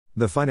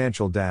The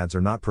financial dads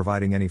are not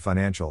providing any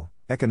financial,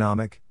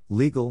 economic,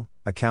 legal,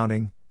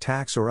 accounting,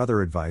 tax, or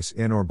other advice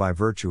in or by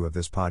virtue of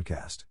this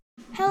podcast.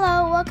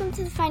 Hello, welcome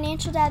to the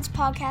Financial Dads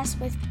Podcast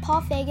with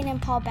Paul Fagan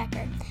and Paul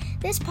Becker.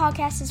 This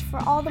podcast is for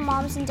all the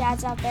moms and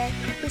dads out there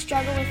who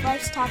struggle with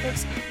life's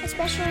topics,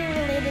 especially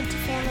related to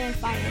family and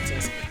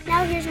finances.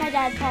 Now here's my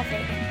dad, Paul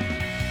Fagan.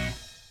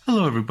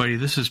 Hello, everybody.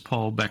 This is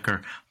Paul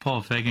Becker.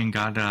 Paul Fagan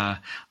got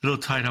a little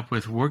tied up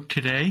with work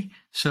today,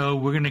 so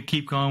we're going to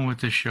keep going with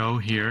the show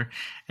here.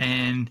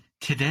 And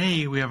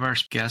today we have our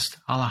guest,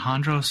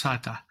 Alejandro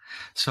Sata.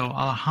 So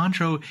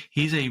Alejandro,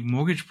 he's a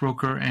mortgage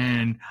broker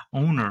and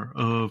owner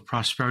of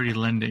Prosperity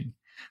Lending.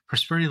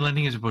 Prosperity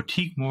Lending is a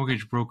boutique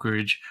mortgage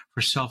brokerage for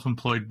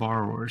self-employed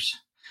borrowers.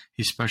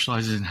 He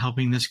specializes in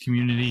helping this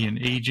community and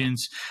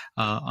agents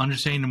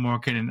understand the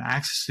market and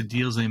access to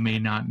deals they may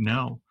not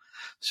know.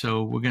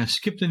 So we're going to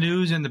skip the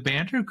news and the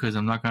banter because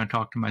I'm not going to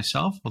talk to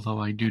myself, although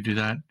I do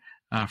that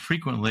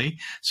frequently.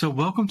 So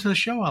welcome to the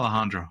show,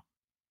 Alejandro.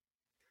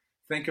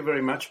 Thank you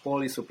very much,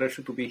 Paul. It's a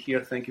pleasure to be here.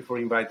 Thank you for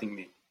inviting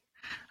me.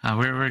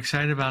 We're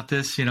excited about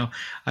this. You know,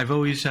 I've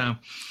always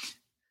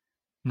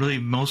really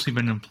mostly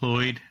been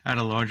employed at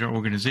a larger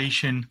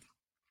organization.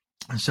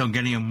 And so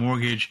getting a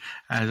mortgage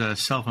as a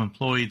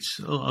self-employed is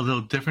a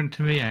little different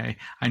to me.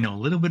 I know a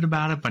little bit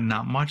about it, but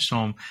not much.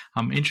 So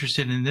I'm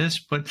interested in this.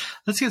 But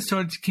let's get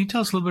started. Can you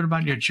tell us a little bit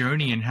about your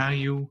journey and how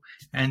you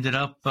ended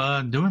up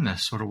doing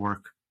this sort of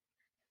work?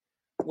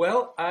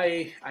 Well,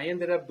 I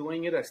ended up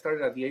doing it. I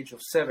started at the age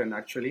of 7,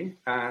 actually,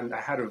 and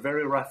I had a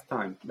very rough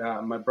time.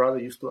 My brother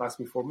used to ask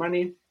me for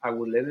money. I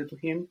would lend it to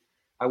him.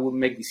 I would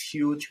make these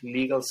huge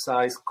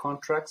legal-size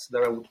contracts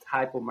that I would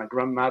type on my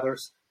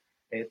grandmother's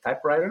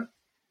typewriter.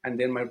 And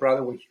then my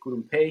brother, when he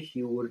couldn't pay,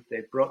 he would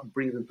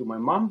bring them to my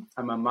mom,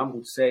 and my mom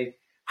would say,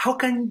 "How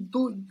can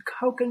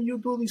you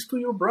do this to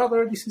your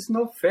brother? This is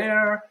not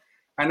fair."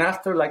 And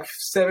after like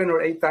 7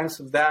 or 8 times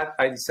of that,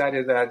 I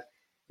decided that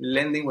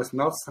lending was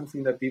not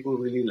something that people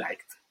really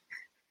liked.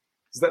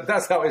 So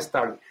that's how I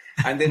started.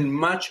 And then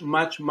much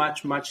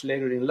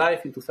later in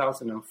life, in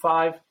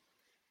 2005,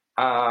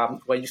 I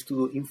used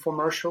to do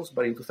infomercials,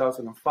 but in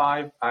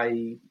 2005,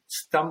 I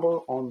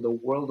stumbled on the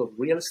world of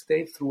real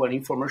estate through an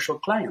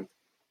infomercial client.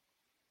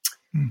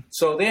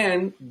 So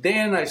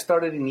then I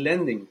started in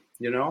lending,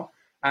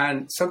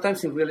 and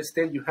sometimes in real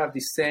estate, you have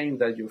this saying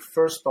that your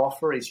first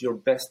offer is your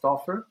best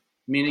offer,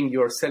 meaning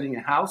you're selling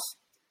a house.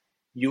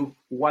 You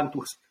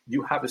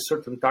have a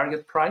certain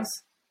target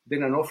price.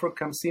 Then an offer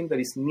comes in that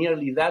is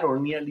nearly that or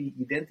nearly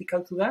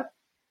identical to that.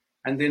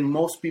 And then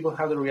most people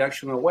have the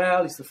reaction of,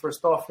 well, it's the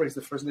first offer, it's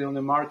the first day on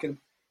the market.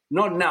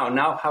 Not now.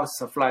 Now houses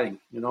are flying,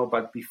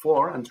 but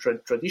before and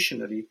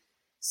traditionally,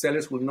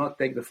 sellers would not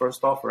take the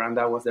first offer, and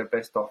that was their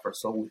best offer.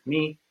 So with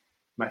me,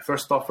 my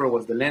first offer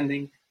was the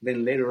lending.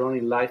 Then later on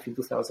in life, in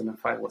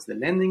 2005, was the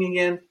lending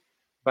again.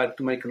 But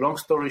to make a long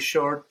story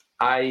short,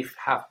 I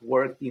have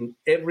worked in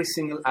every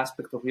single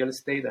aspect of real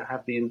estate. I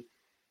have been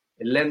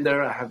a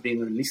lender. I have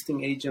been a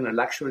listing agent, a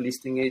luxury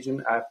listing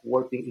agent. I've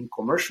worked in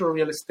commercial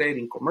real estate,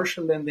 in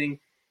commercial lending,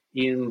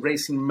 in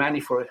raising money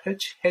for a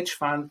hedge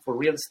fund for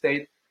real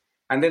estate.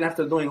 And then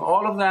after doing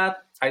all of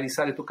that, I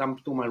decided to come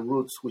to my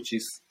roots, which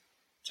is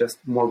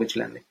just mortgage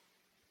lending.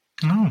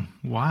 Oh,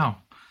 wow.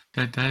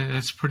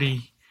 That's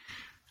pretty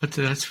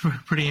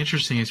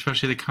interesting,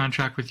 especially the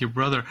contract with your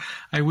brother.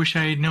 I wish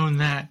I had known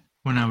that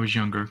when I was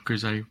younger,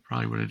 because I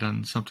probably would have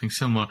done something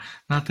similar.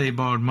 Not that he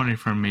borrowed money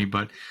from me,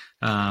 but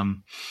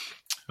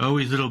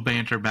always little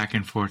banter back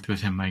and forth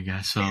with him, I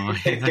guess. So I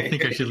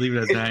think I should leave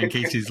it at that in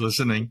case he's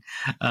listening.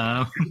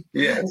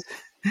 Yes.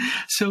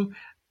 So,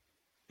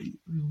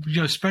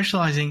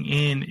 specializing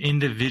in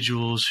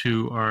individuals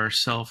who are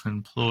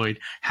self-employed,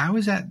 how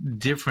is that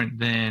different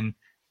than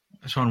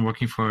someone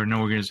working for an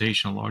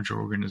organization, a larger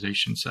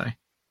organization, say?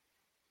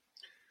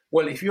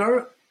 Well, if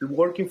you're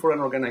working for an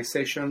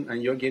organization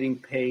and you're getting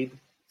paid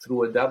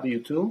through a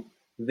W-2,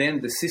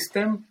 then the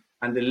system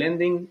and the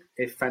lending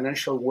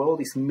financial world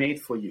is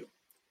made for you.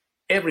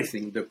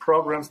 Everything, the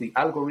programs, the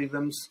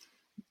algorithms,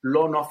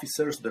 loan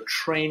officers, the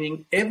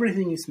training,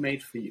 everything is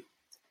made for you.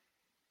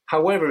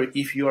 However,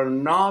 if you are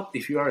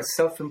a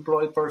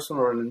self-employed person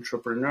or an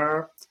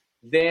entrepreneur,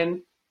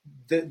 then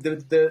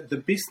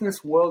the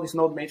business world is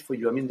not made for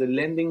you. I mean, the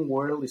lending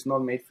world is not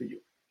made for you.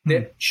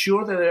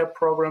 Sure, there are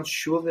programs,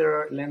 sure,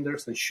 there are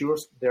lenders, and sure,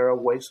 there are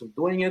ways of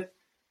doing it.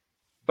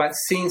 But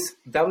since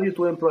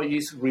W-2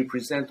 employees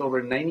represent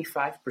over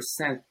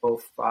 95%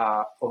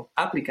 of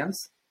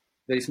applicants,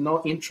 there is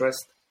no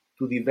interest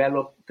to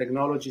develop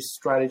technology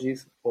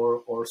strategies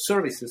or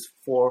services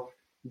for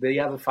the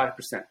other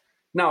 5%.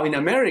 Now, in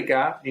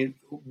America,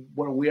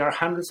 where we are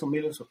hundreds of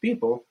millions of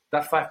people,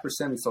 that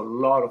 5% is a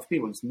lot of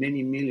people. It's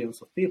many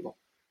millions of people.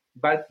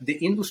 But the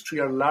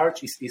industry at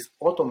large is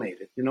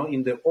automated.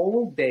 In the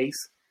old days,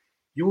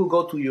 you will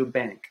go to your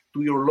bank,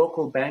 to your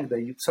local bank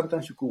that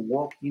sometimes you could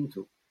walk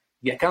into.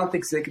 The account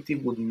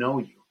executive would know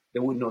you. They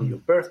would know your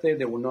birthday.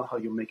 They would know how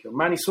you make your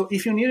money. So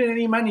if you needed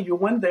any money, you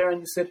went there and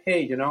you said,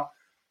 hey,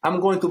 I'm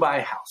going to buy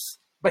a house.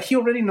 But he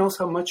already knows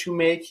how much you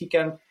make. He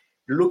can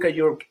look at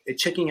your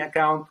checking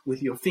account with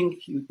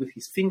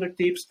his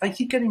fingertips, and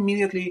he can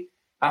immediately,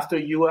 after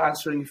you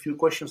answering a few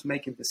questions,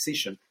 make a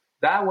decision.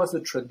 That was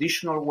the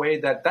traditional way.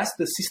 That's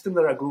the system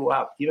that I grew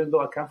up. Even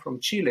though I come from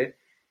Chile,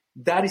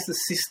 that is the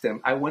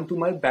system. I went to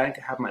my bank,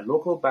 I have my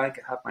local bank,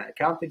 I have my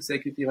account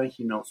executive, and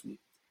he knows me.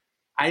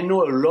 I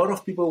know a lot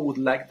of people would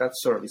like that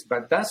service,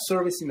 but that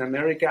service in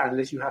America,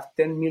 unless you have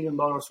 $10 million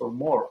or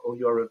more, or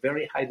you're a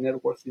very high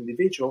net worth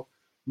individual,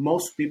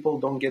 most people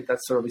don't get that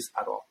service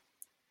at all.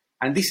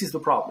 And this is the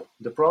problem.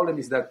 The problem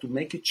is that to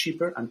make it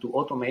cheaper and to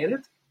automate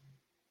it,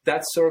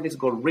 that service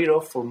got rid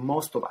of for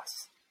most of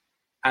us.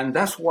 And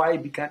that's why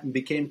it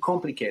became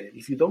complicated.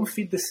 If you don't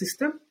fit the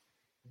system,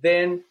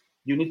 then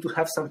you need to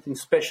have something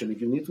special.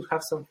 If you need to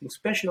have something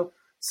special,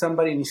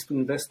 somebody needs to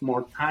invest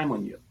more time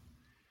on you.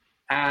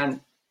 And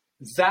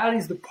that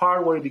is the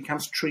part where it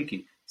becomes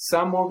tricky.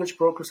 Some mortgage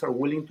brokers are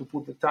willing to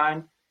put the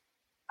time,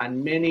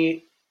 and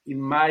many, in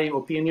my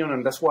opinion,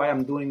 and that's why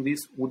I'm doing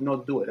this, would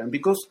not do it. And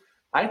because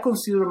I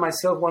consider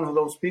myself one of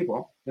those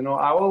people,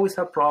 I always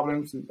have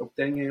problems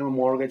obtaining a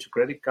mortgage, a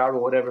credit card, or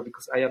whatever,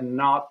 because I am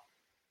not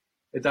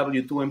a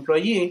W-2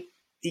 employee.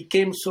 It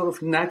came sort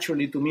of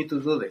naturally to me to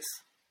do this.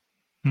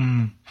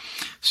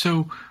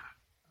 So,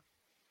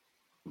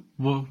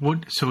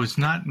 So it's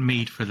not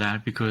made for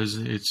that because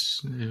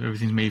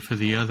everything's made for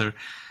the other.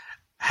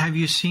 Have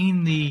you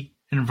seen the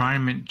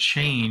environment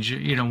change?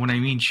 When I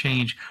mean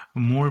change,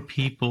 more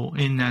people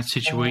in that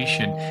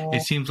situation.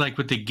 It seems like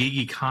with the gig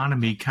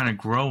economy kind of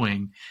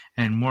growing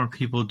and more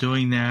people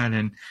doing that,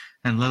 and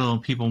let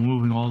alone people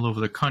moving all over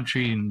the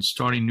country and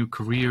starting new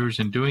careers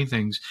and doing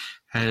things.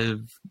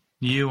 Have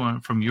you,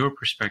 from your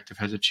perspective,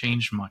 has it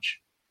changed much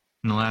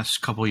in the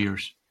last couple of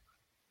years?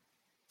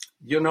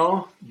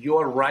 You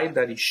are right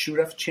that it should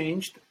have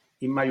changed.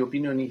 In my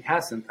opinion, it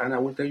hasn't. And I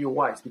will tell you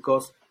why. It's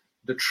because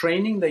the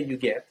training that you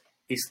get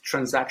is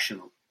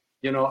transactional.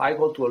 I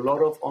go to a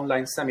lot of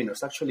online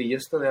seminars. Actually,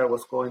 yesterday I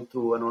was going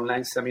to an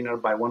online seminar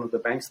by one of the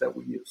banks that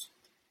we use.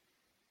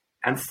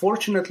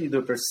 Unfortunately,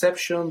 the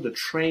perception, the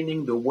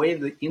training, the way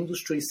the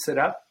industry is set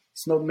up,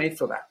 it's not made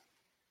for that.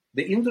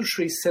 The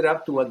industry is set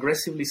up to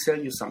aggressively sell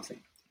you something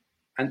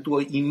and to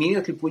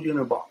immediately put you in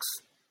a box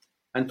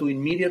and to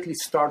immediately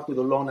start with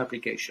a loan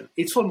application.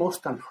 It's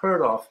almost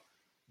unheard of,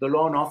 the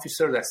loan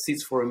officer that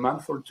sits for a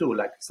month or two,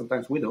 like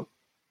sometimes we do,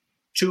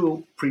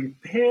 to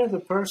prepare the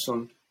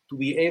person to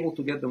be able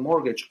to get the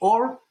mortgage.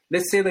 Or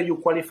let's say that you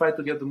qualify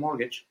to get the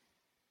mortgage.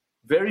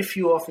 Very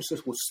few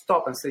officers will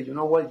stop and say, you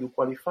know what, you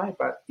qualify,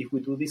 but if we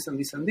do this and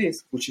this and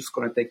this, which is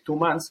going to take 2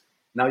 months,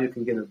 now you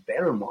can get a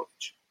better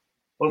mortgage.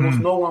 Almost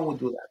no one would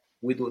do that.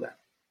 We do that.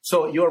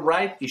 So you're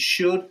right, it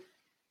should.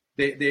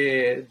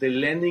 The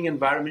lending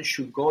environment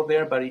should go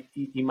there, but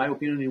in my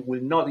opinion, it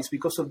will not. It's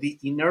because of the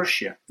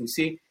inertia. You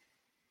see,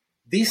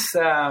 this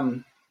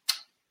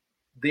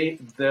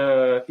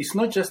it's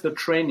not just the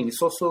training;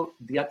 it's also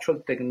the actual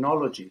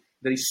technology.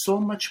 There is so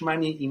much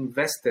money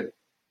invested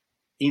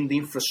in the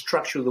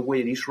infrastructure the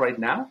way it is right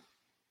now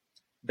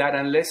that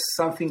unless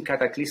something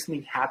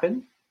cataclysmic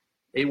happens,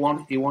 it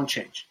won't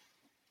change.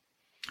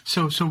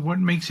 So what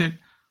makes it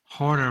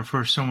harder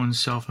for someone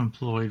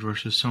self-employed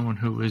versus someone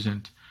who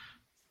isn't?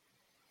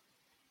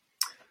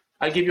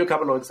 I'll give you a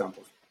couple of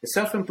examples. A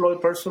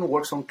self-employed person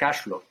works on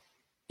cash flow.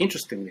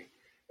 Interestingly,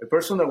 a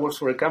person that works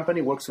for a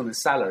company works on a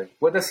salary.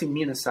 What does it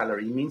mean, a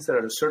salary? It means that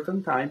at a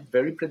certain time,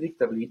 very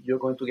predictably, you're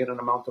going to get an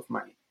amount of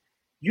money.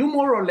 You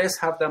more or less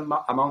have that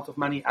amount of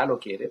money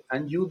allocated,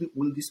 and you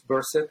will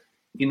disperse it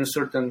in a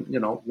certain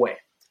way.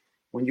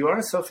 When you are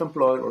a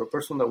self-employed or a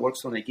person that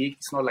works on a gig,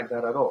 it's not like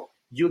that at all.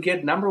 You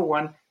get, number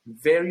one,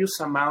 various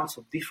amounts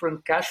of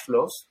different cash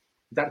flows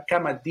that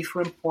come at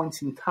different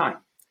points in time.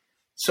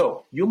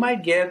 So you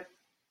might get,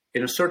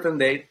 in a certain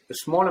date, a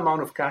small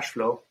amount of cash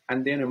flow,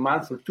 and then a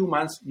month or 2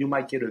 months, you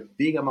might get a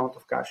big amount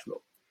of cash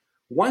flow.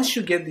 Once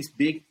you get this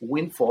big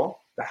windfall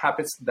that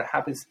happens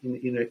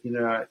in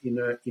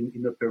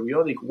a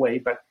periodic way,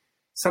 but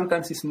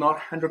sometimes it's not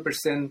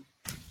 100%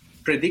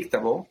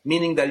 predictable,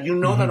 meaning that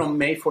that on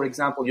May, for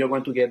example, you're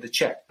going to get the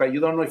check, but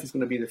you don't know if it's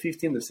going to be the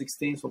 15th, the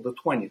 16th, or the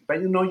 20th,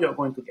 but you're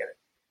going to get it.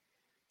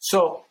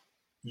 So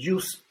you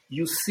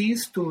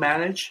start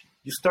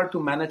to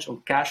manage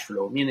on cash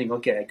flow, meaning,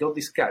 okay, I got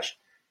this cash.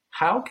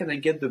 How can I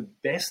get the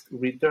best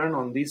return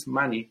on this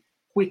money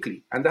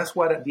quickly? And that's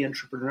what the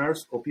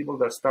entrepreneurs or people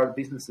that start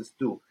businesses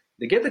do.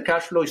 They get the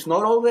cash flow. It's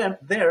not all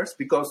theirs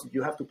because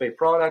you have to pay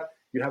product,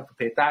 you have to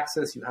pay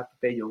taxes, you have to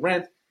pay your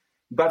rent.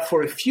 But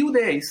for a few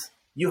days,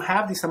 you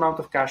have this amount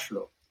of cash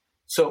flow.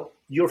 So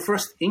your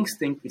first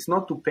instinct is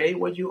not to pay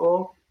what you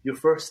owe. Your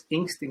first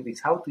instinct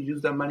is how to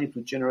use that money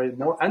to generate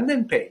more and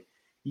then pay.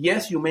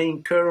 Yes, you may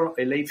incur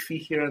a late fee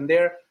here and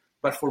there,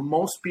 but for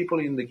most people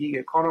in the gig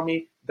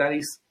economy, that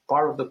is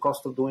part of the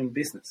cost of doing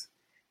business.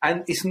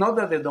 And it's not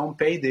that they don't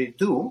pay, they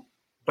do,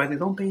 but they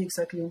don't pay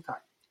exactly on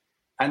time.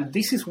 And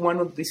this is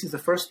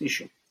the first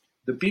issue.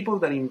 The people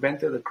that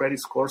invented the credit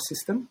score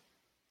system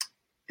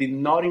did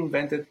not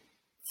invent it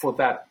for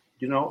that.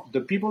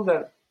 The people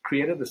that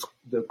created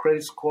the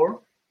credit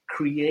score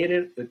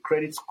created a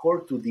credit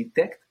score to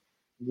detect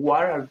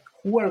what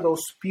who are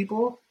those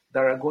people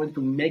that are going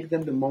to make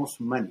them the most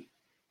money.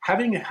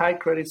 Having a high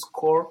credit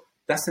score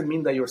doesn't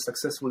mean that you're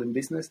successful in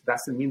business,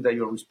 doesn't mean that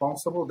you're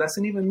responsible,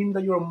 doesn't even mean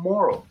that you're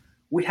moral.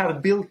 We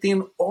have built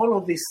in all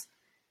of these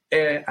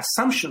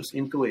assumptions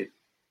into it.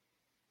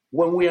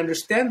 When we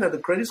understand that the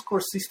credit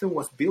score system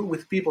was built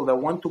with people that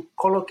want to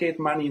collocate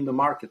money in the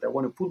market, that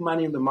want to put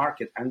money in the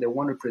market, and they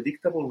want a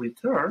predictable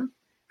return,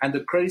 and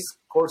the credit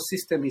score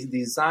system is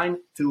designed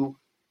to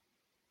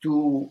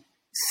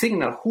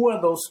signal who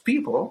are those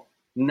people,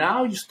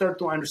 now you start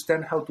to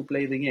understand how to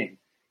play the game.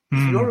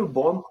 If you're a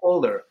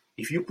bondholder,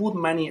 if you put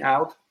money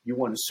out, you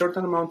want a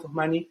certain amount of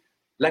money,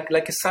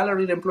 like a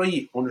salaried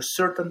employee on a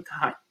certain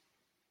time.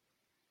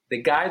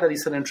 The guy that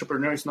is an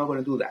entrepreneur is not going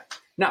to do that.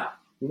 Now,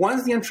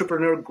 once the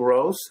entrepreneur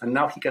grows and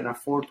now he can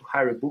afford to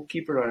hire a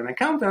bookkeeper or an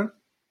accountant,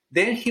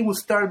 then he will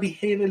start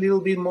behaving a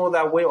little bit more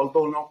that way,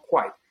 although not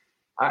quite.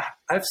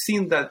 I've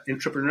seen that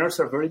entrepreneurs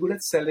are very good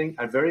at selling,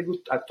 are very good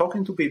at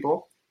talking to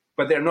people,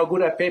 but they're not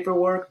good at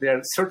paperwork.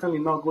 They're certainly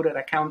not good at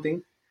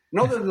accounting.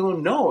 Not that they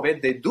don't know of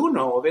it, they do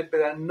know of it, but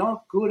they're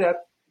not good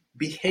at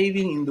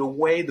behaving in the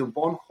way the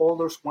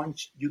bondholders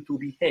want you to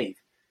behave.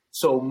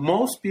 So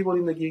most people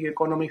in the gig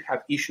economy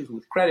have issues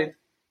with credit,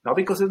 not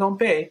because they don't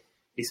pay,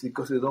 it's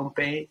because they don't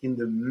pay in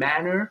the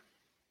manner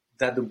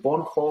that the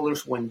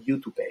bondholders want you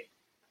to pay.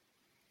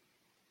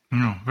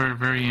 No, very,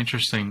 very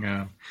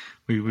interesting.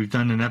 We've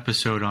done an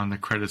episode on the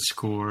credit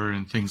score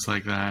and things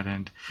like that,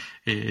 and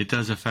it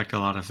does affect a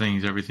lot of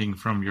things, everything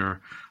from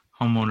your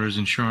homeowner's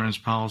insurance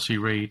policy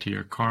rate to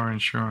your car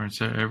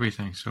insurance,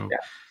 everything. So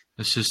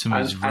the system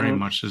is very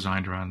much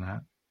designed around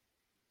that.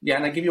 Yeah,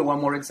 and I'll give you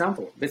one more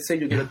example. Let's say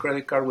you get a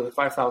credit card with a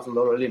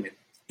 $5,000 limit.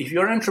 If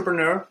you're an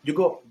entrepreneur, you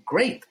go,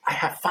 great, I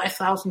have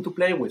 $5,000 to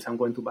play with. I'm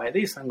going to buy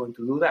this, I'm going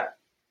to do that.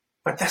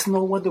 But that's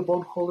not what the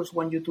bondholders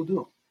want you to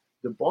do.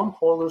 The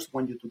bondholders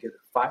want you to get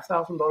a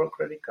 $5,000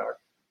 credit card,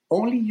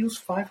 only use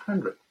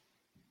 $500,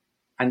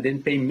 and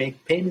then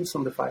make payments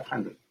on the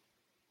 $500.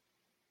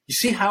 You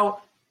see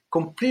how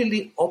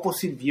completely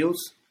opposite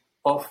views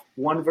of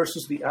one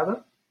versus the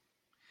other?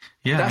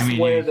 Yeah, that's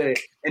where the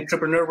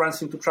entrepreneur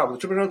runs into trouble. The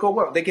entrepreneur goes,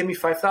 well, they gave me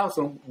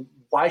 $5,000.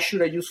 Why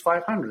should I use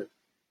 $500?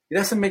 It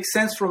doesn't make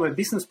sense from a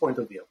business point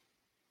of view.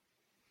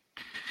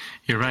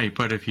 You're right,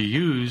 but if you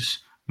use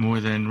more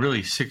than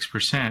really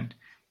 6%,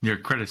 your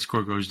credit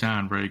score goes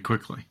down very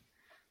quickly.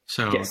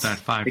 So that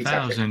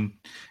 5,000,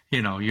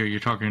 exactly. You're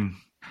talking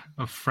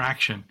a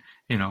fraction.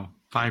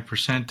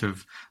 5%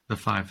 of the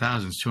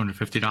 5,000 is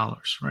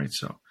 $250, right?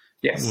 So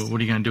what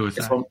are you going to do with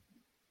that?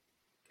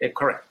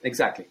 Correct,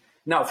 exactly.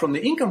 Now, from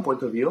the income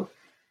point of view,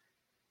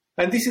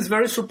 and this is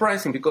very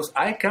surprising because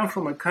I come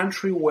from a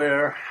country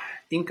where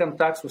income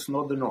tax was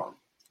not the norm,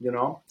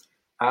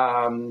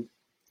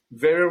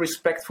 Very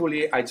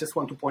respectfully, I just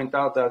want to point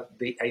out that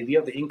the idea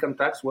of the income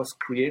tax was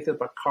created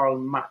by Karl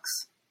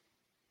Marx.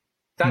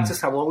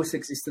 Taxes have always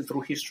existed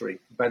through history,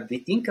 but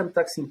the income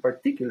tax in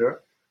particular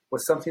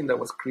was something that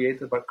was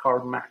created by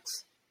Karl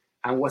Marx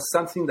and was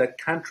something that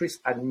countries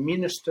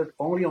administered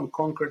only on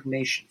conquered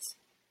nations.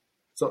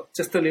 So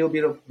just a little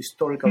bit of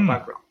historical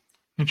background.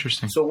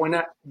 Interesting. So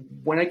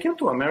when I came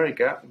to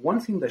America, one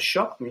thing that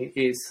shocked me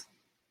is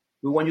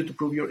we want you to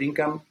prove your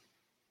income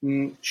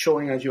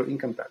showing us your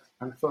income tax.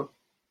 And I thought,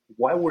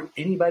 why would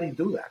anybody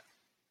do that?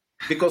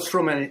 Because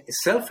from a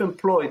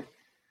self-employed,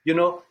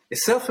 a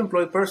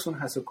self-employed person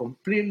has a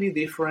completely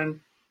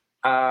different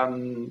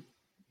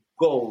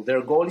goal.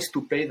 Their goal is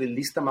to pay the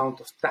least amount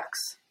of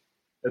tax.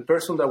 A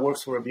person that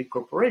works for a big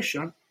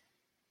corporation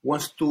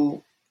wants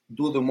to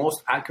do the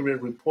most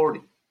accurate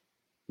reporting.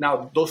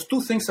 Now, those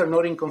two things are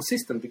not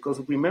inconsistent because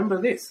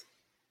remember this,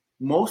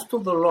 most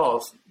of the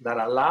laws that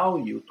allow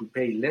you to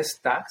pay less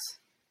tax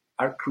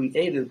are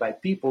created by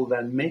people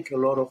that make a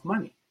lot of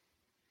money.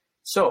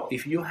 So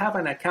if you have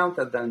an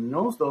accountant that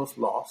knows those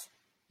laws,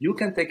 you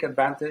can take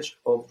advantage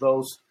of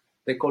those,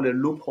 they call it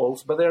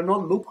loopholes, but they're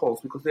not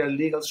loopholes because they're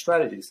legal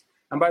strategies.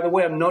 And by the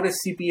way, I'm not a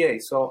CPA,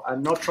 so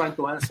I'm not trying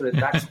to answer a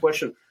tax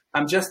question.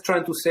 I'm just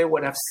trying to say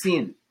what I've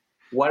seen.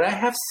 What I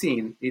have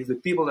seen is the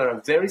people that are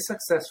very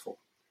successful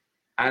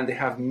and they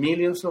have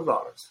millions of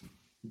dollars,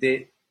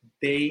 they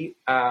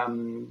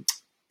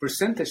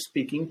percentage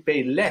speaking,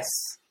 pay less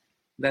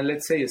than,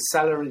 let's say, a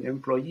salaried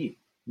employee.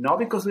 Not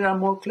because they are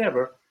more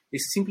clever,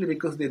 it's simply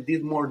because they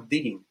did more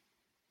digging.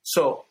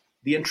 So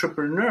the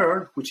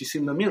entrepreneur, which is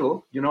in the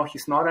middle,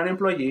 he's not an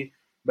employee,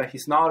 but he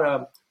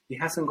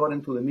hasn't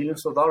gotten to the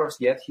millions of dollars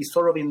yet. He's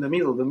sort of in the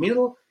middle.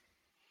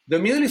 The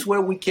middle is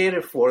where we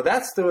cater for.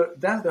 That's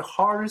the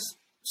hardest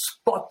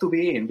spot to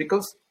be in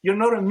because you're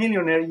not a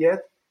millionaire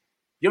yet.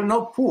 You're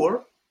not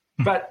poor,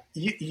 but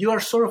you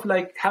are sort of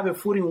like have a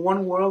foot in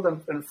one world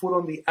and foot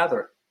on the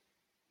other.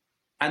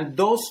 And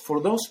for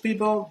those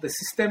people, the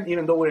system,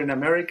 even though we're in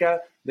America,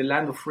 the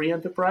land of free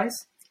enterprise,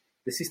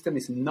 the system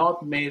is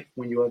not made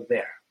when you are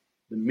there.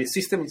 The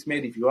system is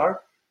made if you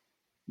are,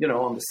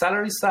 on the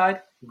salary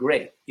side,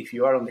 great. If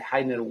you are on the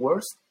high net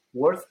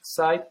worth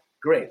side,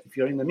 great. If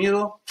you're in the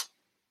middle,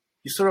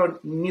 you're sort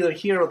of neither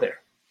here or there.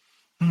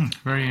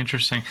 Very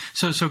interesting.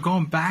 So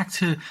going back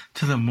to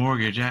the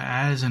mortgage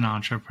as an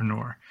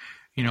entrepreneur,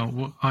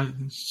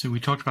 so we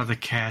talked about the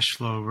cash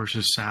flow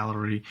versus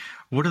salary.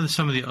 What are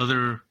some of the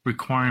other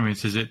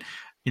requirements? Is it,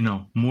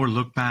 more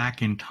look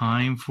back in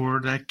time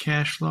for that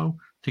cash flow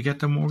to get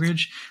the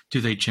mortgage?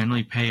 Do they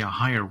generally pay a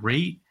higher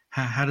rate?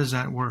 How does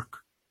that work?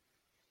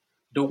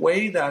 The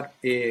way that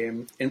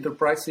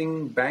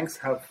enterprising banks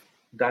have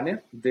done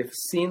it, they've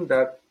seen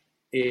that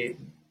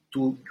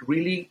to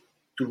really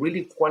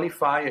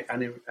qualify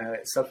and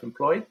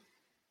self-employed,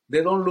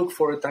 they don't look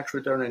for a tax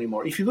return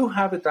anymore. If you do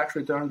have a tax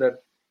return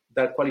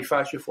that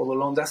qualifies you for the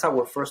loan, that's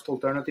our first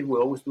alternative. We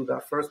always do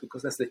that first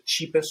because that's the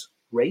cheapest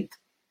rate,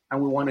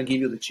 and we want to give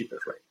you the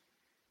cheapest rate.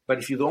 But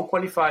if you don't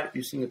qualify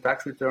using a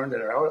tax return,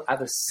 there are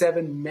other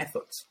 7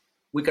 methods.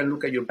 We can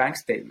look at your bank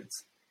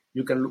statements.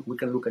 We can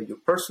look at your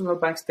personal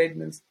bank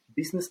statements,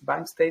 business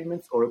bank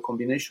statements, or a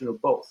combination of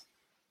both.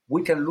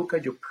 We can look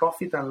at your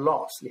profit and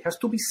loss. It has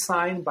to be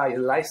signed by a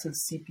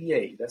licensed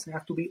CPA. It doesn't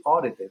have to be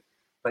audited,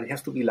 but it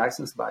has to be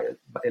licensed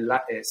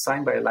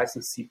signed by a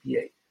licensed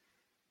CPA.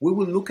 We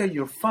will look at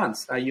your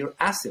funds, at your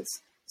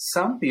assets.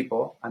 Some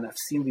people, and I've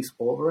seen this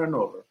over and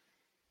over,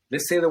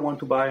 let's say they want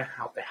to buy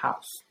a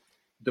house.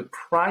 The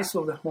price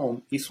of the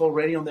home is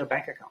already on their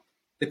bank account.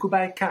 They could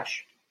buy it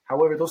cash.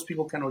 However, those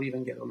people cannot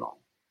even get a loan.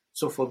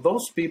 So for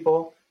those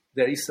people,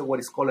 there is what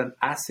is called an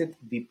asset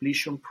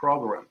depletion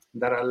program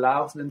that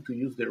allows them to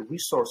use their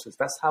resources.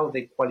 That's how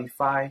they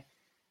qualify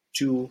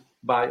to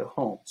buy a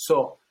home.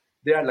 So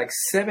there are like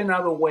 7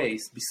 other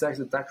ways besides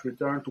the tax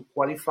return to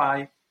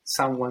qualify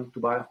someone to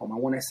buy a home.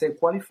 And when I say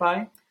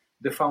qualify,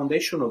 the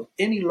foundation of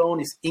any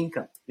loan is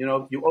income.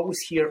 You always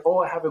hear,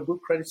 I have a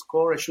good credit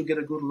score, I should get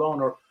a good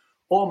loan,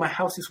 or my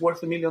house is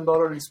worth $1 million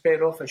and it's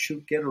paid off, I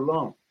should get a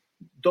loan.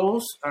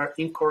 Those are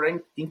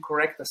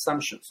incorrect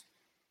assumptions.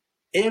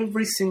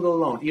 Every single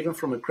loan, even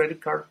from a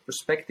credit card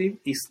perspective,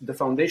 the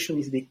foundation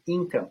is the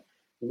income.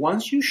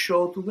 Once you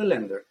show to the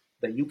lender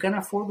that you can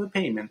afford the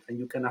payment and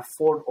you can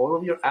afford all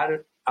of your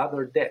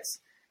other debts,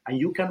 and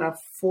you can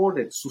afford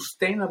it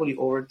sustainably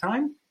over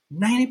time,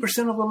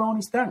 90% of the loan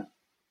is done.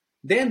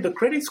 Then the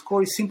credit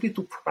score is simply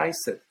to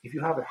price it. If you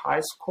have a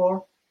high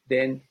score,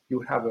 then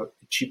you have a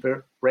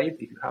cheaper rate.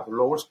 If you have a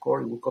lower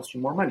score, it will cost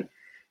you more money.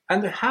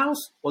 And the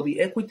house or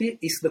the equity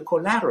is the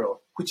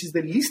collateral, which is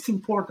the least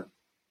important.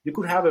 You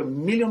could have $1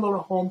 million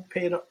home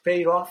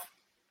paid off,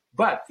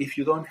 but if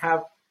you don't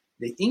have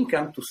the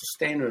income to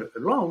sustain a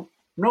loan,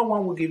 no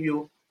one will give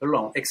you a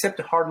loan,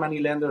 except a hard money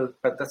lender,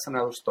 but that's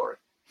another story.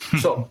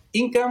 So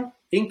income,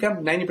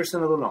 90%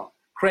 of the loan.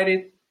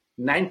 Credit,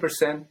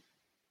 9%.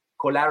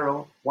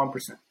 Collateral, 1%.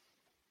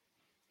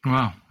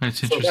 Wow,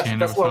 that's interesting. I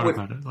never thought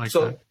about it like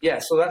that. Yeah,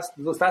 so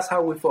that's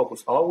how we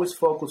focus. Always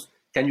focus,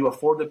 can you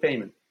afford the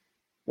payment?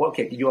 Well,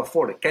 okay, you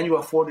afford it. Can you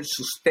afford it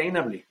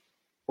sustainably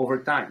over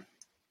time?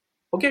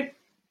 Okay,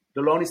 the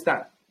loan is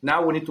done.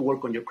 Now we need to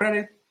work on your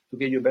credit to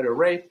get you a better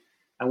rate,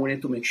 and we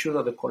need to make sure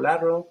that the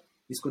collateral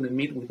is going to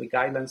meet with the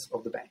guidelines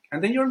of the bank.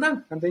 And then you're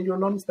done, and then your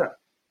loan is done.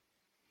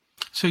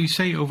 So you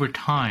say over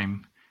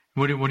time.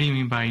 What do you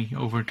mean by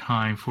over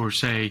time for,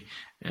 say,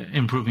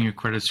 improving your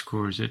credit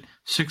score? Is it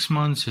 6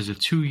 months? Is it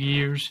 2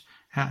 years?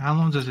 How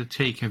long does it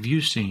take, have you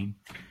seen,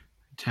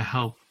 to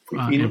help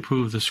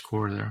improve the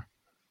score there?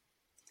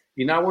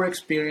 In our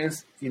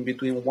experience, in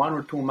between 1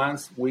 or 2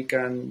 months, we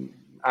can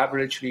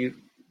averagely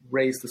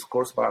raise the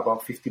scores by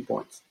about 50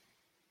 points.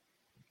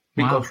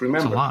 Because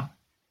remember, that's a lot.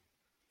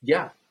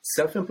 Yeah,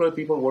 self-employed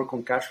people work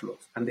on cash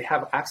flows and they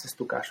have access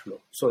to cash flow.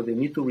 So they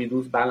need to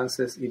reduce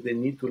balances. If they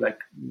need to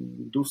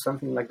do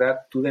something like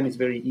that, to them it's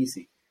very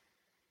easy.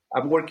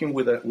 I'm working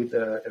with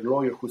a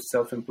lawyer who's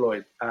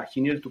self-employed.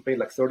 He needed to pay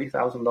like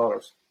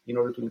 $30,000 in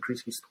order to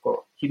increase his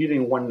score. He did it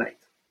in one night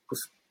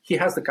because he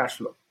has the cash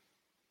flow.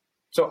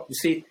 So you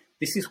see,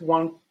 this is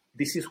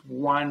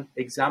one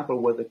example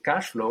where the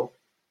cash flow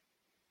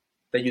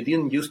that you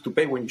didn't use to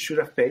pay when you should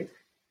have paid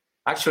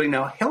actually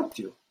now helped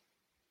you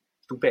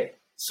to pay.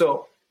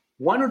 So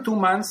 1 or 2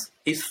 months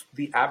is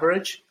the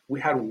average. We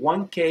had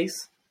one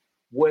case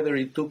where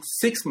it took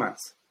 6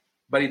 months,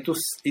 but it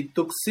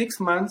took 6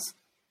 months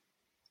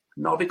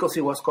not because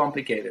it was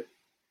complicated.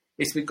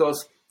 It's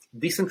because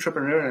this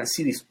entrepreneur, and I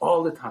see this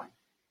all the time,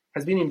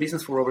 has been in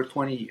business for over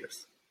 20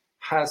 years,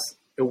 has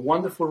a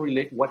wonderful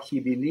what he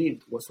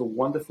believed was a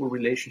wonderful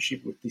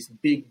relationship with this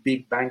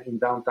big bank in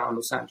downtown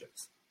Los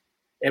Angeles.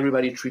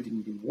 Everybody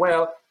treating him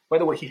well. By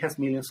the way, he has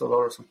millions of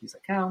dollars on his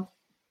account.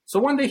 So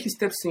one day he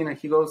steps in and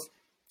he goes,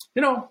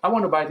 I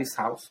want to buy this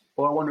house,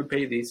 or I want to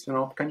pay this,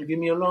 can you give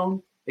me a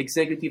loan?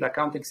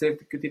 Account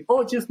executive.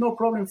 Oh, just no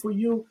problem for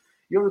you.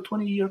 You're a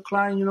 20-year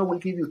client, we'll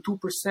give you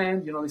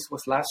 2%. This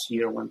was last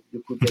year when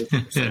you could get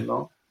 2%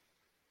 loan.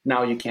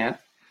 Now you can't.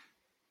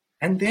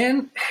 And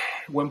then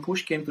when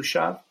push came to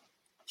shove,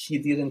 he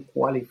didn't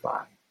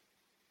qualify.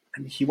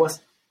 And he was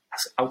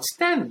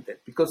outstanding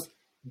because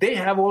they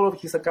have all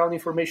of his account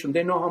information.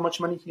 They know how much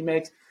money he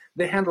makes.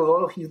 They handle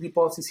all of his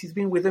deposits. He's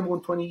been with them for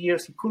 20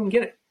 years. He couldn't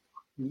get it.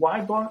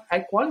 Why don't I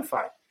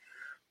qualify?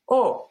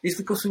 Oh, it's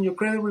because in your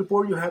credit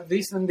report you have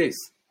this and this.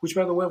 which,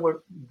 by the way,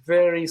 were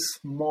very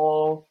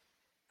small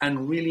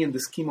and really, in the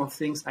scheme of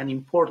things,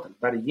 unimportant.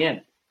 But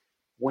again,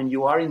 when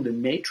you are in the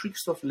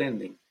matrix of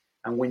lending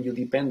and when you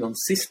depend on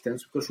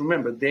systems, because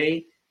remember,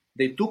 they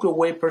took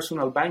away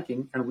personal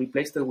banking and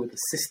replaced it with a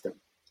system.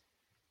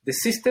 The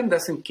system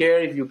doesn't care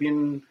if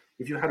you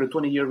had a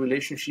 20-year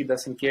relationship,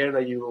 doesn't care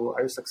that you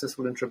are a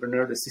successful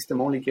entrepreneur. The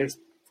system only cares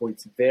for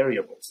its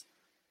variables.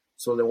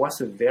 So there was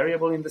a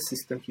variable in the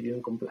system he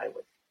didn't comply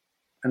with.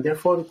 And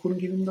therefore, they couldn't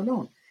give him the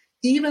loan,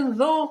 even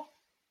though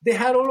they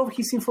had all of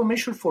his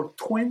information for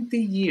 20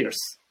 years.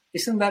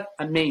 Isn't that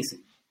amazing?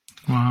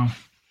 Wow.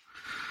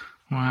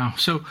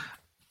 So,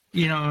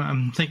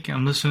 I'm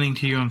listening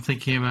to you, I'm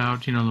thinking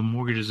about, the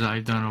mortgages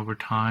I've done over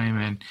time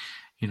and,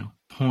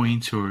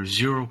 points or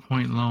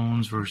 0-point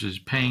loans versus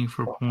paying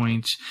for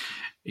points.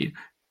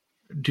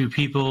 Do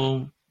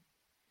people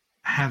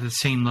have the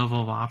same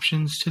level of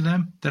options to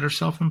them that are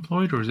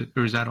self-employed,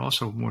 or is that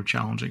also more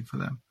challenging for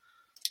them?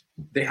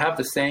 They have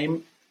the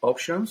same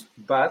options,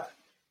 but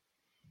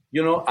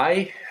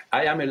I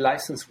am a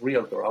licensed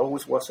realtor. I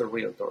always was a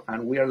realtor,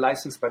 and we are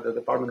licensed by the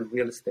Department of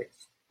Real Estate.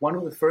 One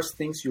of the first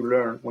things you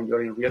learn when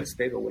you're in real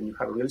estate or when you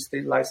have a real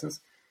estate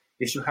license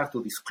is you have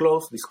to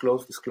disclose.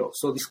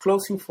 So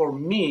disclosing for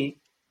me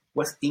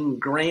was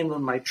ingrained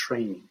on my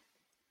training.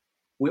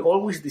 We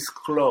always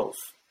disclose.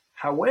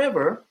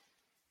 However,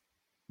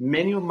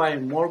 many of my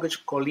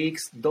mortgage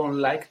colleagues don't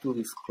like to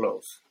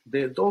disclose.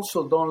 They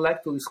also don't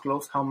like to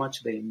disclose how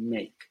much they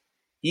make,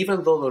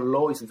 even though the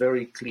law is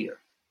very clear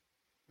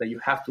that you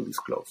have to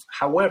disclose.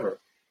 However,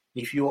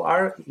 if you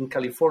are in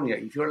California,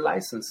 if you're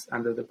licensed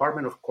under the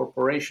Department of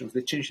Corporations,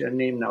 they changed their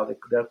name now,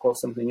 they're called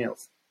something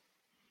else.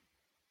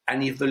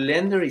 And if the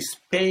lender is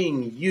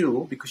paying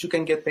you, because you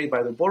can get paid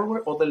by the borrower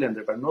or the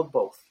lender, but not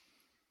both.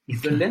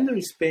 If the lender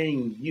is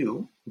paying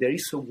you, there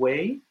is a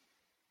way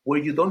where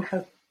you don't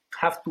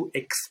have to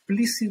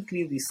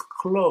explicitly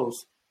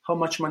disclose how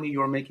much money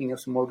you're making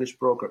as a mortgage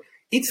broker.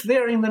 It's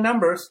there in the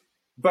numbers,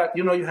 but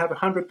you have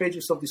 100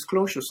 pages of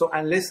disclosure. So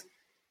unless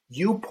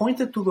you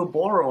point it to the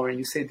borrower and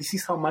you say, this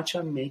is how much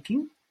I'm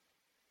making,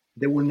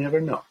 they will never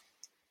know.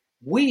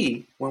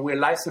 When we're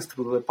licensed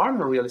through the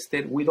Department of Real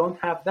Estate, we don't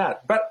have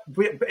that. But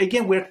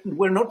again,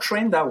 we're not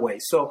trained that way.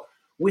 So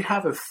we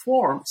have a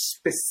form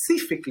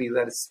specifically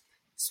that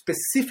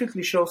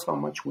specifically shows how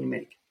much we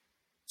make.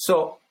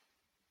 So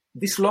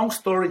this long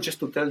story just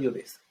to tell you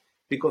this,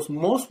 because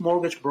most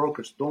mortgage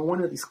brokers don't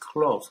want to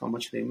disclose how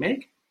much they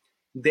make,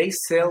 they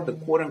sell the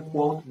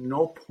quote-unquote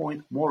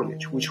no-point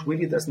mortgage, which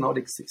really does not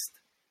exist.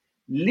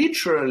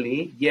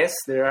 Literally, yes,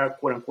 there are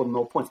quote-unquote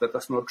no points, but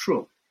that's not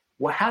true.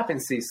 What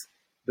happens is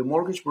the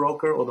mortgage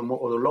broker or the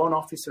loan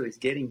officer is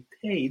getting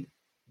paid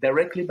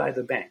directly by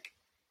the bank.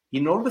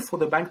 In order for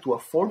the bank to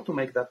afford to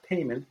make that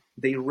payment,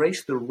 they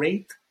raise the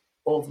rate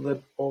of the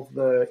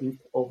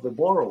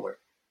borrower.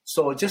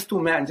 So I'm just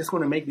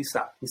going to make this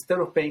up. Instead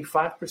of paying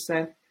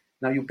 5%,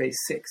 now you pay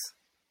 6%.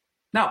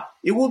 Now,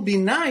 it would be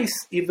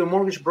nice if the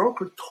mortgage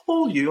broker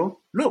told you,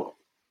 look,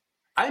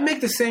 I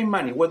make the same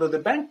money, whether the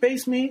bank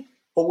pays me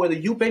or whether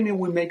you pay me,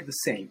 we make the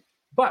same.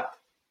 But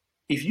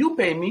if you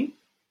pay me,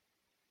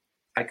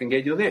 I can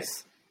get you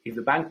this. If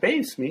the bank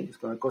pays me, it's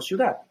going to cost you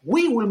that.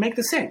 We will make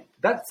the same.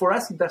 That, for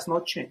us, it does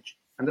not change.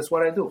 And that's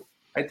what I do.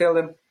 I tell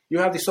them, you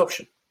have this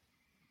option.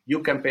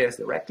 You can pay us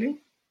directly.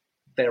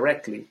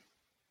 Directly.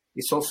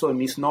 It's also a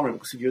misnomer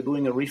because if you're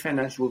doing a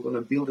refinance, you're going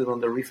to build it on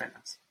the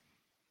refinance.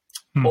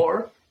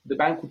 Or the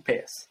bank would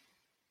pay us.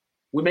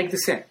 We make the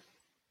same.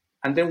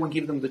 And then we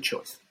give them the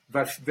choice.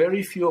 But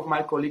very few of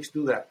my colleagues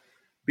do that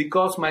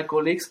because my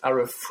colleagues are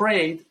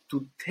afraid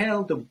to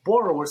tell the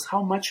borrowers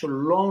how much a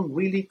loan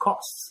really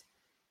costs.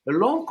 A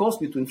loan costs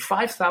between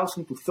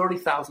 $5,000 to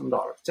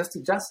 $30,000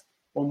 just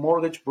on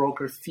mortgage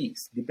broker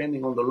fees,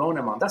 depending on the loan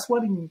amount. That's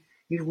what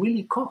it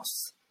really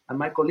costs. And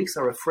my colleagues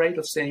are afraid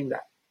of saying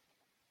that.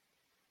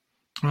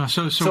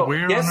 So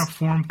where on a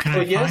form can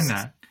I find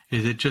that?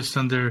 Is it just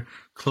under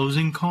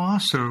closing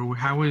costs, or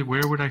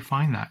where would I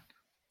find that?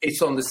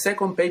 It's on the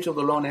second page of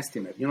the loan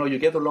estimate. You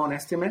get the loan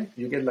estimate,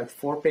 you get like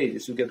 4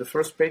 pages. You get the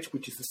first page,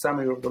 which is the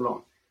summary of the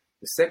loan.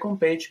 The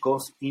second page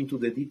goes into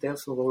the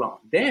details of the loan.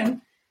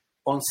 Then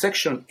on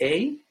section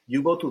A,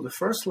 you go to the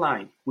first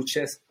line, which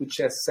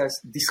says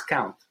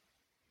discount.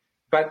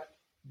 But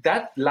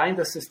that line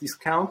that says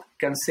discount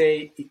can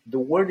say the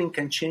wording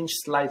can change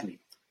slightly.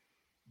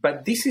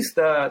 But this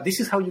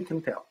is how you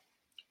can tell.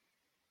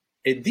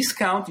 A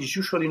discount is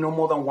usually no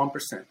more than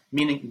 1%,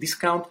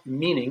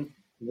 meaning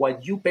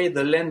what you pay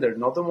the lender,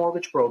 not the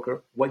mortgage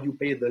broker, what you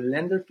pay the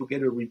lender to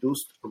get a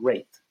reduced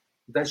rate.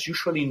 That's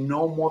usually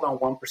no more than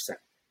 1%.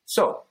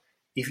 So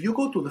if you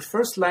go to the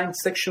first line,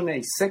 section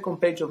A, second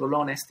page of the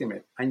loan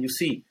estimate, and you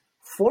see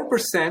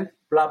 4%,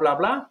 blah, blah,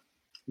 blah,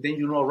 then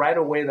you know right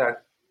away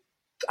that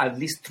at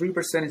least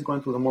 3% is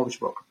going to the mortgage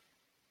broker.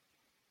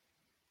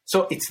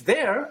 So it's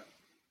there,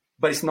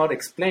 but it's not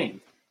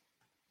explained.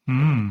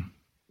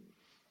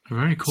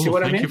 Very cool. See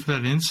what Thank I mean? you for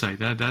that insight.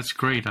 That's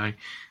great. I'm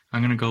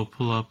going to go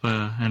pull up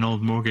an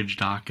old mortgage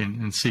doc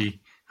and see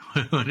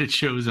what it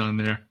shows on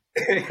there.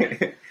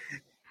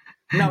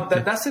 Now,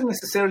 that doesn't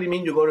necessarily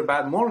mean you got a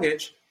bad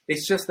mortgage.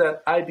 It's just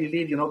that I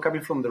believe,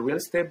 coming from the real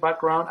estate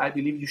background, I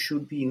believe you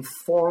should be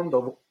informed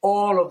of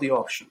all of the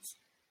options.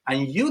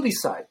 And you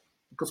decide,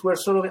 because we're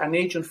sort of an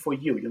agent for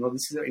you.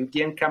 This is,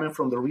 again, coming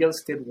from the real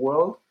estate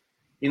world.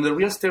 In the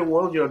real estate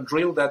world, you're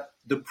drilled that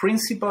the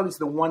principal is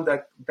the one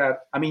that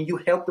you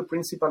help the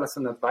principal as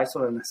an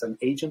advisor and as an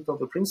agent of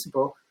the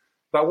principal.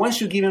 But once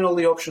you're giving all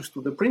the options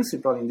to the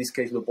principal, in this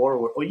case, the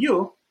borrower, or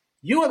you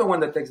are the one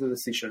that takes the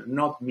decision,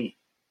 not me.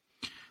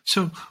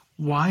 So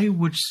why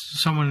would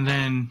someone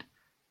then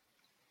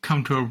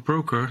come to a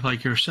broker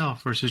like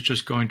yourself versus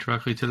just going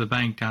directly to the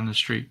bank down the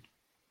street?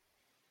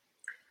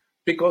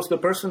 Because the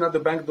person at the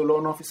bank, the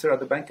loan officer at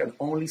the bank, can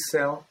only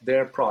sell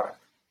their product.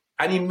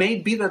 And it may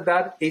be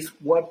that is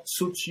what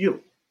suits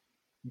you.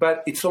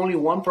 But it's only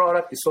one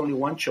product, it's only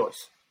one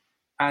choice.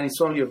 And it's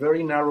only a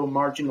very narrow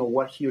margin of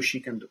what he or she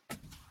can do.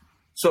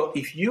 So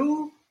if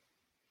you're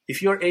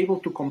able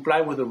to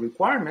comply with the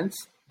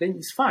requirements, then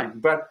it's fine.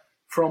 But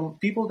from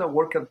people that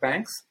work at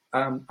banks,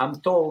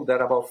 I'm told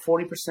that about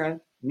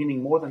 40%,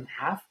 meaning more than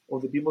half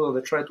of the people that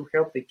they try to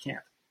help, they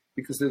can't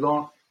because they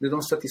don't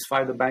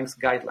satisfy the bank's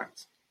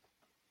guidelines.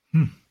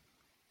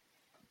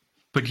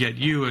 But yet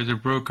you as a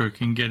broker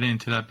can get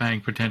into that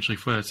bank potentially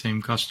for that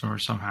same customer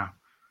somehow.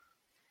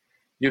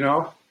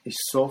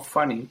 It's so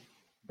funny,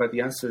 but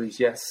the answer is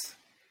yes.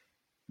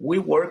 We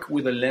work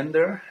with a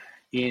lender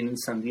in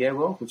San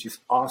Diego, which is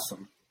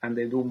awesome. And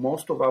they do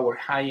most of our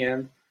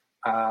high-end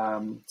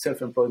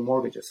self-employed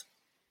mortgages.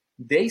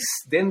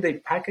 Then they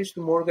package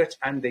the mortgage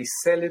and they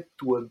sell it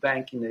to a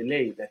bank in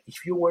LA that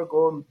if you were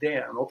going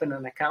there and open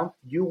an account,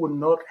 you would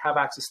not have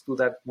access to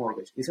that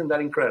mortgage. Isn't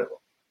that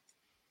incredible?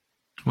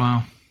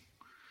 Wow.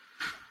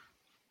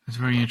 That's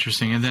very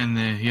interesting. And then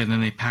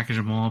they package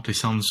them all up, they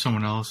sell them to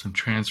someone else and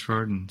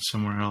transfer it and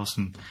somewhere else.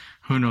 And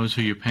who knows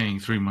who you're paying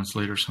 3 months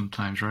later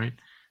sometimes, right?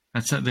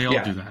 They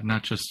all do that,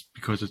 not just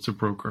because it's a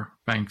broker.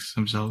 Banks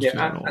themselves do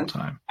that all the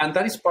time. And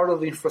that is part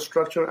of the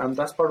infrastructure, and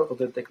that's part of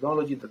the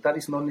technology that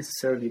is not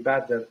necessarily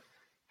bad, that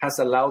has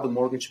allowed the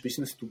mortgage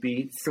business to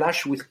be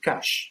flush with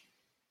cash.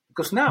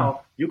 Because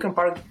now you can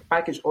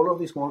package all of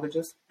these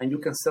mortgages and you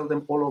can sell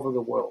them all over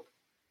the world.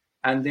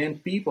 And then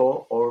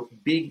people or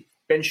big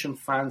pension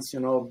funds,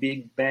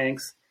 big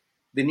banks,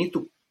 they need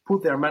to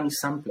put their money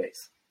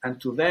someplace. And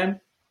to them,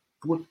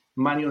 put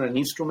money on an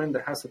instrument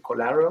that has a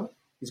collateral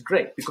is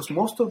great because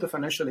most of the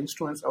financial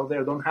instruments out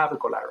there don't have a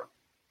collateral.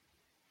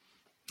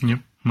 Yep,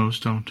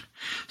 most don't.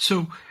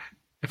 So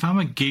if I'm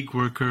a gig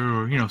worker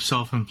or,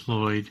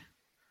 self-employed,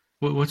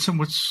 what's a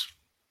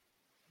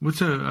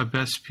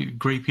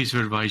great piece of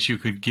advice you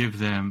could give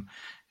them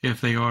if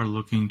they are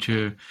looking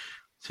to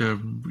I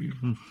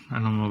don't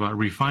know about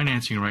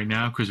refinancing right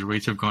now because the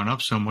rates have gone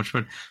up so much,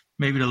 but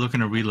maybe they're looking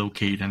to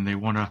relocate and they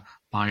want to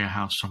buy a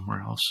house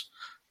somewhere else.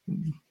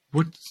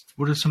 What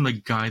are some of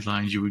the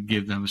guidelines you would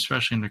give them,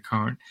 especially in the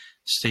current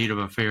state of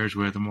affairs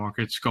where the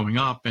market's going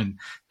up and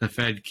the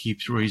Fed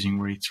keeps raising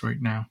rates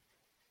right now?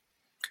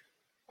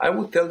 I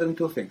would tell them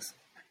two things.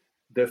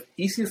 The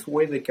easiest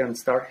way they can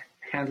start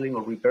handling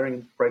or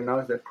repairing right now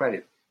is their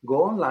credit.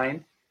 Go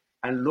online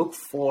and look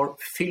for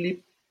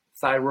Philip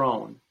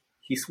Tyrone.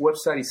 His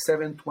website is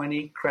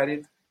 720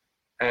 credit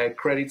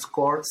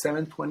score,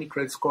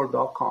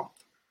 720creditscore.com.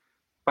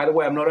 By the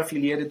way, I'm not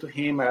affiliated to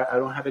him. I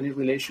don't have any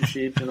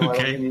relationship. I don't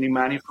get any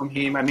money from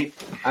him.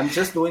 I'm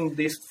just doing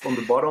this from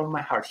the bottom of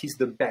my heart. He's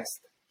the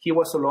best. He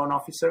was a loan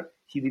officer.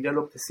 He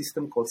developed a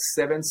system called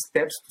 7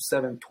 Steps to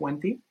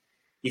 720.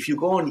 If you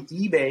go on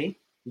eBay,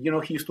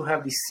 he used to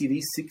have these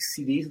CDs, 6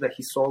 CDs that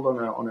he sold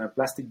on a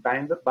plastic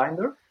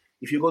binder.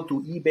 If you go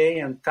to eBay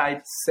and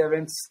type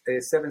 7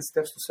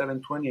 Steps to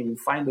 720 and you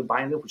find the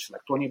binder, which is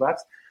like $20,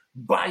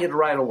 buy it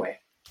right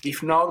away.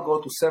 If not,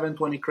 go to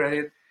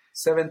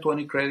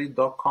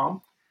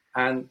 720credit.com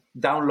and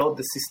download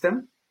the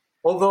system.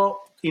 Although,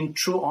 in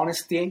true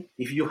honesty,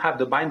 if you have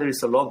the binder,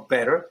 it's a lot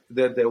better.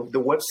 The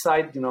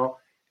website,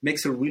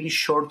 makes a really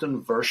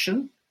shortened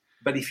version.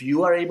 But if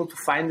you are able to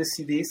find the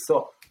CDs,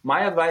 so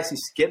my advice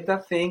is get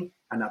that thing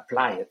and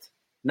apply it.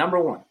 Number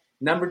one.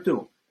 Number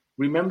two,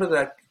 remember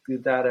that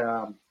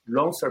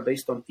loans are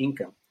based on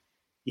income.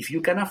 If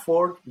you can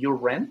afford your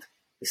rent,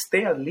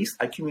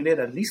 accumulate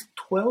at least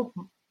 12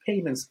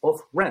 payments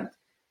of rent.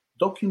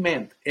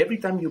 Document every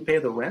time you pay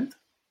the rent.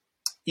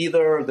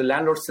 Either the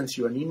landlord sends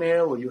you an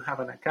email or you have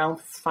an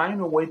account.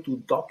 Find a way to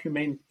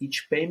document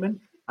each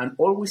payment and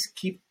always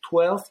keep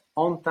 12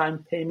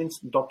 on-time payments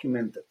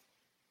documented.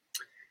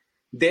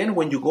 Then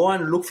when you go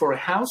and look for a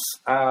house,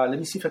 let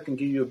me see if I can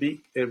give you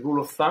a rule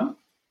of thumb.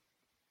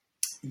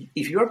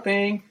 If you're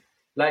paying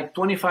like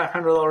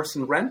 $2,500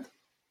 in rent,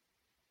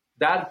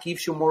 that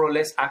gives you more or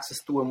less access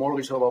to a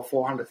mortgage of about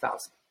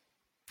 $400,000.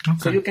 Okay.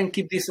 So you can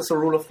keep this as a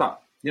rule of thumb.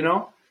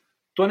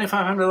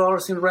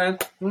 $2,500 in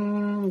rent,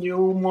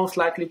 you most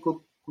likely could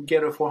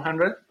get a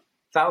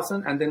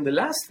 $400,000. And then the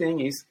last thing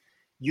is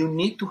you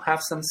need to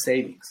have some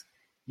savings.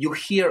 You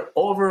hear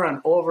over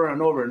and over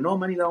and over, no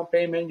money down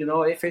payment,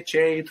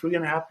 FHA,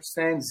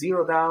 3.5%,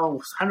 0 down,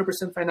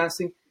 100%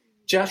 financing.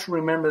 Just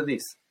remember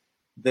this.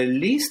 The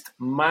least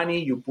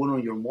money you put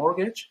on your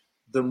mortgage,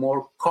 the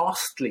more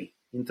costly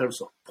in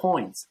terms of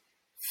points,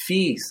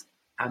 fees,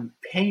 and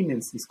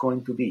payments is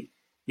going to be.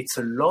 It's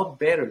a lot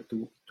better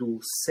to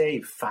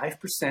save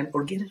 5%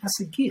 or get it as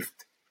a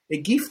gift. A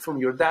gift from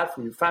your dad,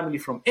 from your family,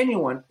 from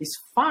anyone is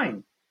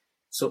fine.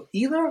 So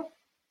either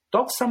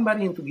talk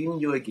somebody into giving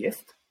you a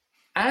gift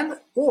and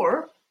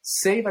or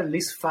save at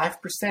least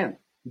 5%.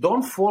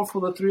 Don't fall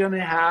for the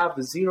 3.5,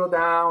 the 0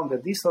 down, the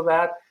this or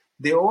that.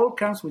 They all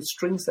comes with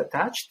strings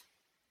attached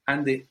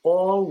and they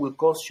all will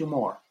cost you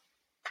more.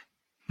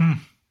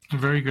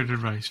 Very good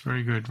advice.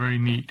 Very good. Very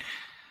neat.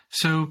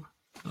 So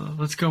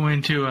let's go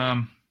into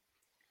a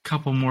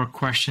couple more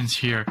questions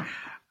here.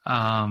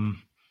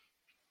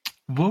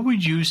 What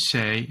would you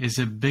say is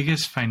the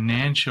biggest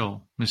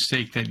financial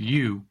mistake that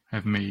you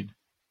have made?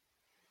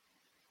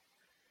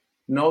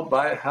 Not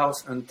buy a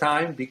house on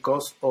time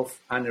because of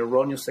an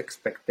erroneous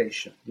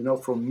expectation.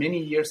 For many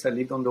years I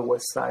lived on the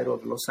west side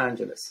of Los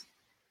Angeles,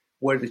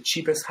 where the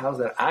cheapest house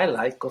that I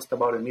liked cost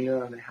about $1.5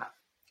 million.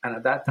 And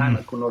at that time,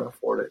 I could not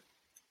afford it.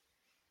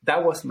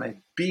 That was my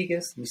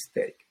biggest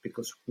mistake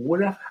because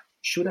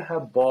should I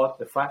have bought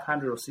a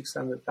 $500,000 or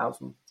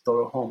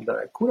 $600,000 home that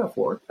I could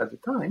afford at the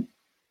time,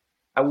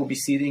 I would be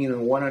sitting in a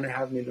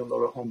 $1.5 million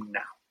home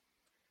now.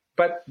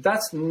 But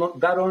that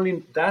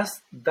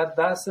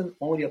doesn't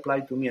only apply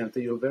to me. I'll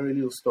tell you a very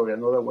little story. I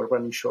know that we're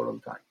running short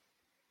on time.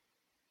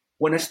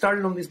 When I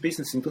started on this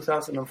business in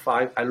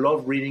 2005, I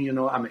love reading,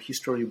 I'm a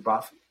history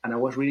buff, and I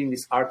was reading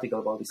this article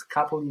about this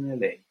couple in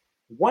LA,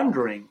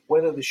 wondering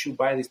whether they should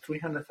buy this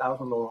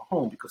 $300,000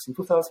 home, because in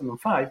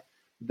 2005,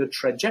 the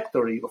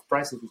trajectory of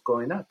prices was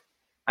going up.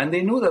 And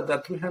they knew that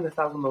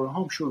 $300,000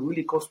 home should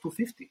really cost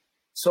 $250,000.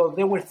 So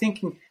they were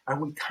thinking, are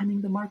we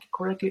timing the market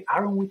correctly?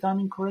 Aren't we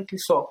timing correctly?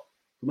 So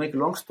to make a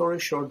long story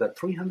short, that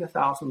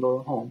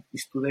 $300,000 home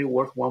is today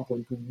worth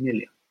 $1.2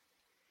 million.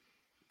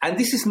 And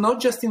this is not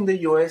just in the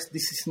US.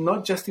 This is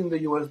not just in the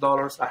US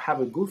dollars. I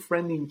have a good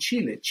friend in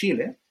Chile,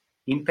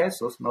 in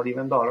pesos, not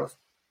even dollars,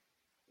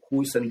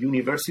 who is a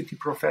university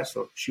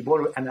professor. She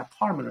bought an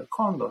apartment, a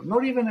condo,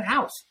 not even a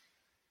house.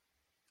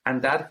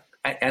 And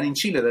in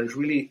Chile,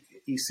 that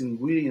is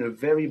in a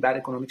very bad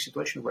economic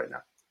situation right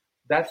now.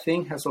 That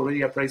thing has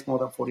already appraised more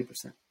than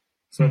 40%.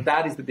 So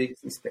that is the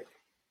biggest mistake.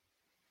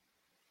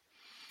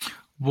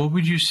 What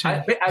would you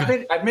say?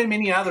 I've made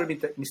many other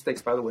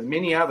mistakes, by the way,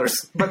 many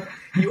others. But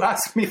you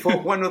asked me for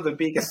one of the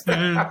biggest.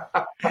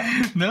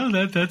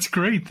 No, that's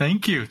great.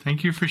 Thank you.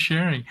 Thank you for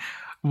sharing.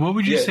 What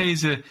would you say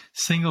is the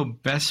single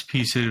best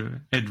piece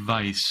of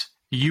advice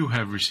you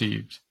have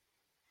received?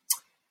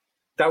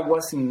 That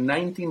was in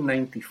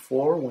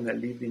 1994 when I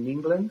lived in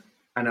England,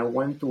 and I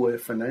went to a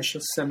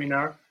financial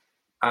seminar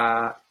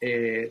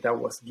that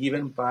was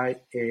given by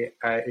a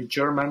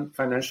German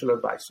financial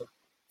advisor.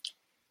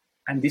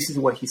 And this is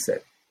what he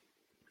said.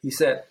 He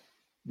said,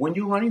 when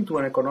you run into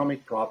an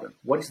economic problem,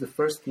 what is the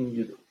first thing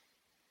you do?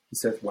 He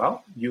said,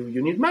 well,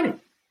 you need money.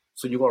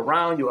 So you go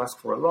around, you ask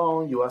for a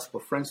loan, you ask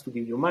for friends to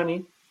give you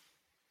money.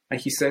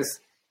 And he says,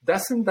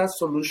 doesn't that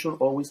solution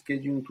always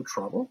get you into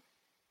trouble?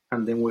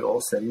 And then we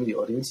all said in the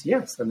audience,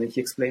 yes. And then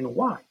he explained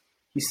why.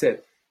 He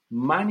said,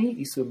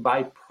 money is a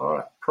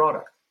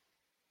byproduct.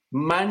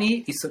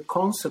 Money is a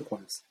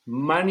consequence.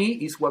 Money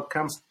is what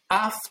comes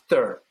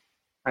after.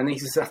 And he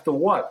says, after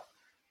what?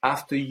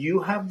 After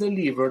you have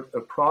delivered a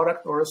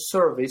product or a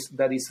service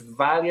that is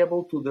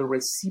valuable to the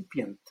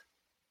recipient.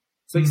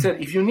 So he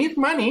said, if you need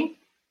money,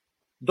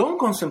 don't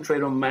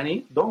concentrate on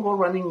money. Don't go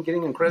running and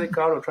getting a credit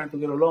card or trying to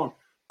get a loan.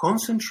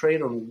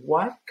 Concentrate on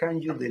what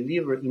can you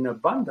deliver in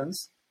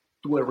abundance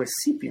to a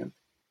recipient.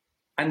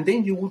 And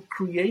then you would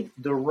create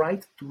the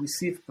right to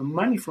receive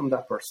money from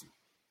that person.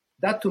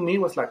 That to me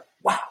was like,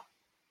 wow,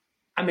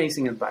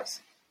 amazing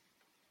advice.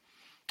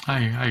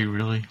 I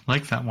really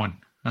like that one.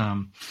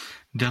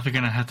 Definitely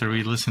going to have to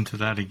re-listen to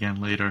that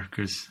again later,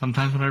 because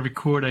sometimes when I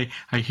record,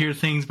 I hear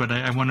things, but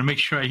I want to make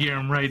sure I hear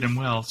them right and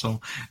well. So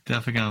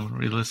definitely going to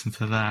re-listen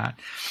to that.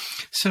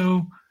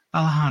 So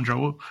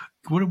Alejandro,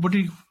 what would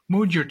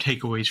your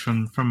takeaways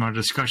from our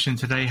discussion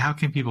today? How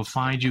can people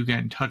find you, get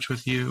in touch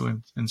with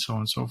you, and so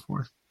on and so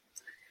forth?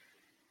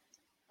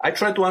 I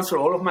try to answer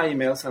all of my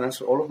emails and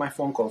answer all of my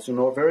phone calls.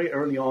 Very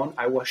early on,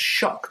 I was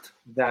shocked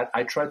that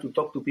I tried to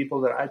talk to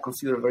people that I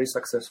consider very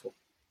successful.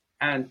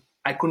 And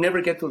I could never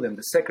get to them.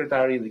 The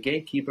secretary, the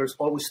gatekeepers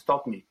always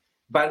stopped me.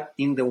 But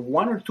in the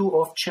one or two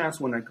off chance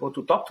when I go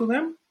to talk to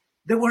them,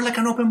 they were like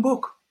an open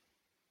book.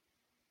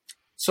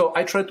 So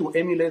I try to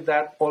emulate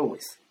that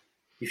always.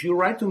 If you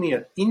write to me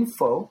at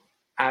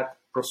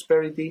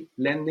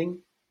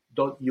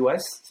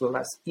info@prosperitylending.us, so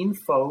that's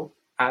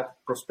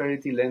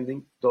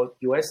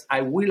info@prosperitylending.us,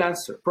 I will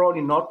answer.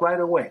 Probably not right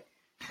away,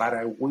 but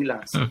I will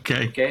answer.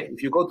 Okay.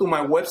 If you go to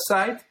my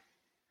website,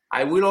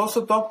 I will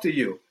also talk to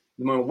you.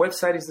 My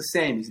website is the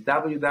same. It's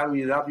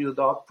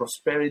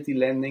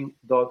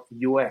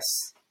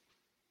www.prosperitylending.us.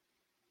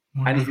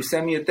 Wonderful. And if you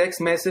send me a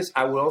text message,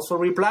 I will also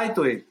reply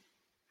to it.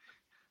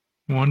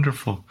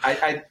 Wonderful.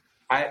 I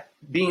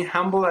being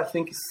humble, I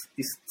think,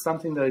 is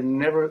something that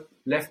never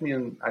left me,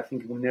 and I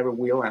think it never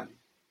will end.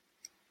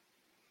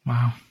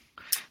 Wow.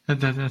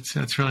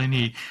 That's really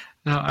neat.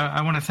 So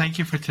I want to thank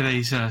you for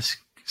today's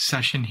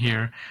session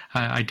here.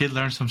 I did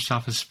learn some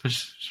stuff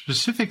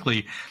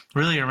specifically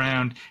really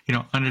around,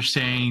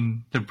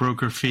 understanding the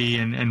broker fee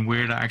and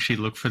where to actually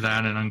look for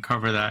that and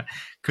uncover that.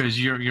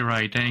 Because you're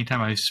right.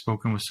 Anytime I've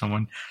spoken with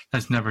someone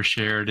that's never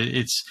shared,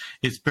 it's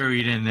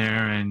buried in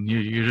there, and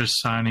you're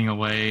just signing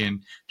away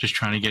and just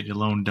trying to get your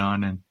loan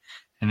done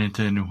and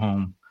into a new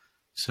home.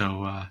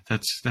 So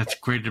that's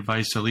great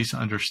advice to at least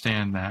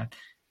understand that.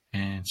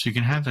 And so you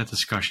can have that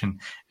discussion.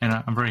 And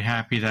I'm very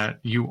happy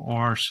that you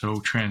are so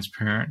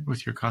transparent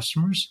with your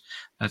customers.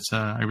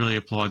 I really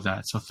applaud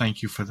that. So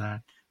thank you for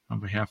that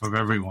on behalf of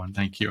everyone.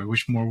 Thank you. I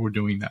wish more were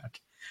doing that.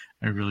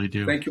 I really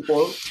do. Thank you,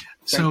 Paul.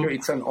 Thank you.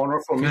 It's an honor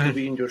for me to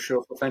be in your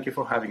show. So thank you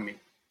for having me.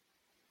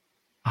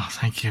 Oh,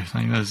 thank you.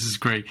 This is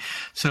great.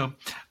 So,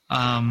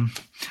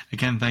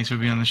 again, thanks for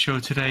being on the show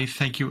today.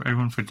 Thank you,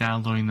 everyone, for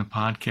downloading the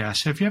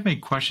podcast. If you have any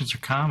questions or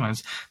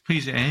comments,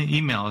 please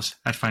email us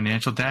at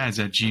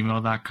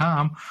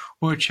financialdads@gmail.com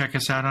or check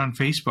us out on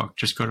Facebook.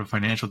 Just go to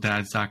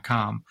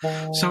financialdads.com.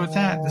 So with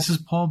that, this is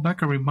Paul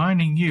Becker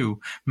reminding you,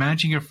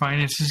 managing your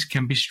finances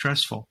can be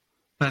stressful.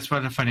 That's why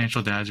the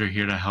Financial Dads are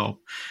here to help.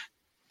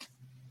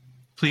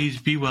 Please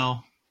be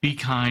well, be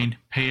kind,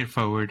 pay it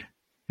forward,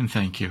 and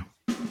thank you.